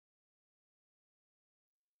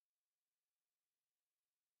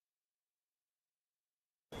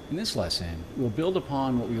In this lesson, we'll build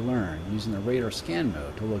upon what we learned using the radar scan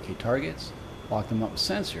mode to locate targets, lock them up with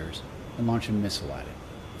sensors, and launch a missile at it.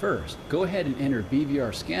 First, go ahead and enter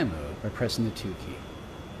BVR scan mode by pressing the 2 key.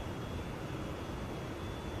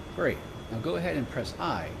 Great, now go ahead and press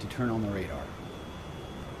I to turn on the radar.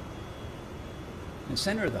 In the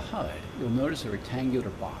center of the HUD, you'll notice a rectangular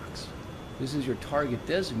box. This is your target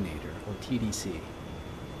designator, or TDC.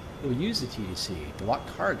 You'll use the TDC to lock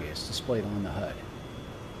targets displayed on the HUD.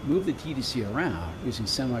 Move the TDC around using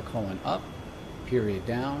semicolon up, period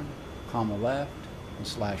down, comma left, and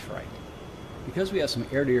slash right. Because we have some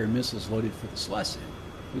air-to-air missiles loaded for this lesson,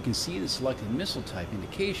 we can see the selected missile type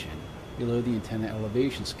indication below the antenna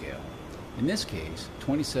elevation scale. In this case,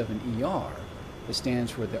 27ER, that stands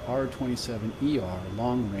for the R-27ER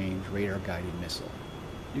long-range radar-guided missile.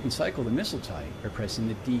 You can cycle the missile type by pressing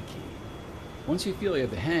the D key. Once you feel you have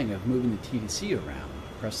the hang of moving the TDC around,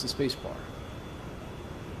 press the spacebar.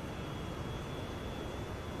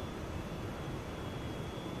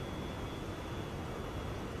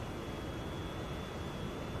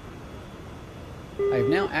 I have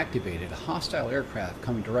now activated a hostile aircraft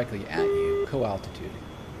coming directly at you, co-altitude.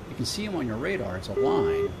 You can see him on your radar as a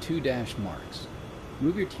line of 2 dashed marks.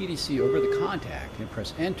 Move your TDC over the contact and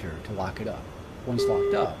press enter to lock it up. Once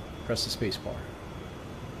locked up, press the spacebar.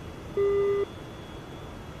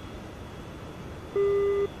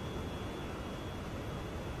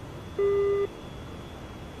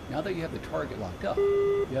 Now that you have the target locked up,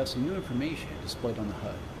 you have some new information displayed on the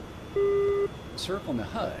HUD. The circle on the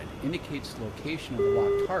HUD indicates the location of the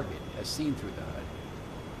locked target as seen through the HUD.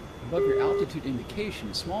 Above your altitude indication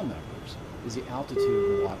in small numbers is the altitude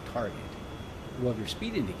of the locked target. Above your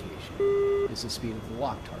speed indication is the speed of the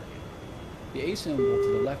locked target. The A symbol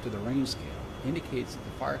to the left of the range scale indicates that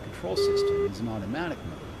the fire control system is in automatic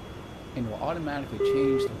mode and will automatically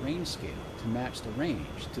change the range scale to match the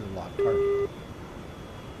range to the locked target.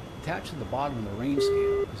 Attached to the bottom of the range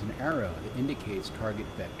scale is an arrow that indicates target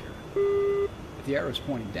vector. If the arrow is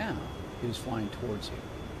pointing down, it is flying towards you.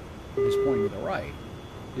 If it is pointing to the right,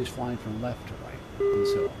 it is flying from left to right, and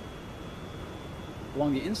so on.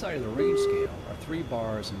 Along the inside of the range scale are 3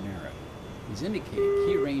 bars and an arrow. These indicate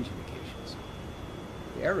key range indications.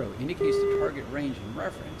 The arrow indicates the target range in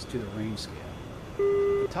reference to the range scale.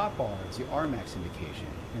 The top bar is the RMAX indication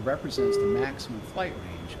and represents the maximum flight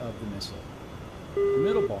range of the missile. The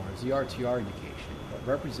middle bar is the RTR indication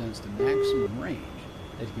that represents the maximum range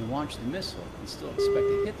that you can launch the missile and still expect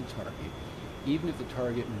to hit the target, even if the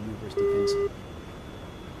target maneuvers defensively.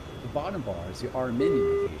 The bottom bar is the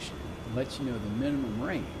RMIN indication that lets you know the minimum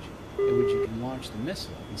range at which you can launch the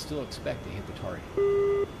missile and still expect to hit the target.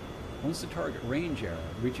 Once the target range arrow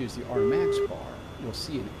reaches the RMAX bar, you'll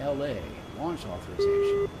see an LA launch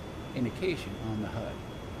authorization indication on the HUD.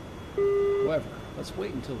 However, let's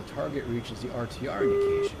wait until the target reaches the RTR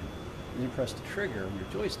indication and then press the trigger on your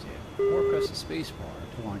joystick or press the spacebar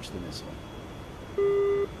to launch the missile.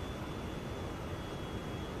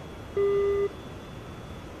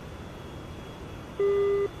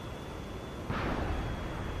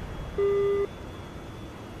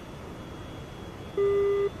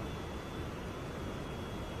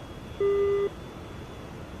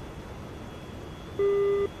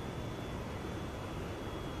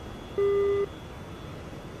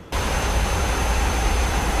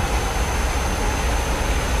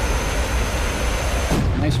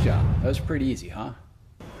 Nice job. That was pretty easy, huh?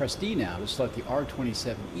 Press D now to select the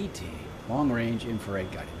R-27ET long-range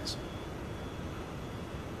infrared guided missile.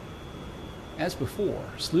 As before,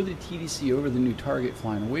 slew the TDC over the new target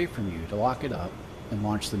flying away from you to lock it up and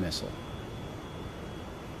launch the missile.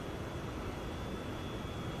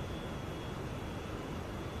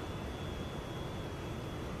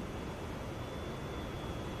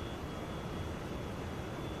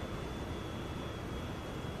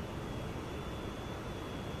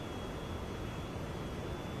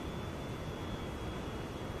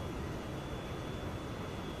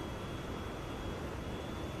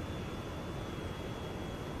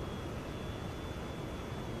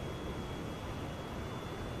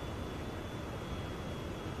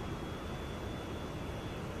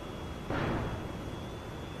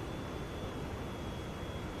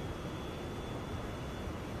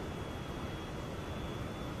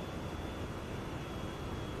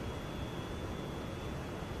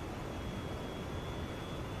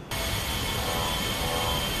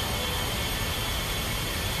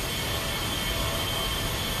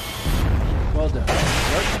 Well done. The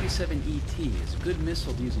R-27ET is a good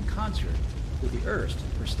missile to use in concert with the IRST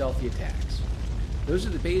for stealthy attacks. Those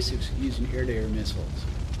are the basics of using air-to-air missiles.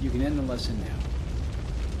 You can end the lesson now.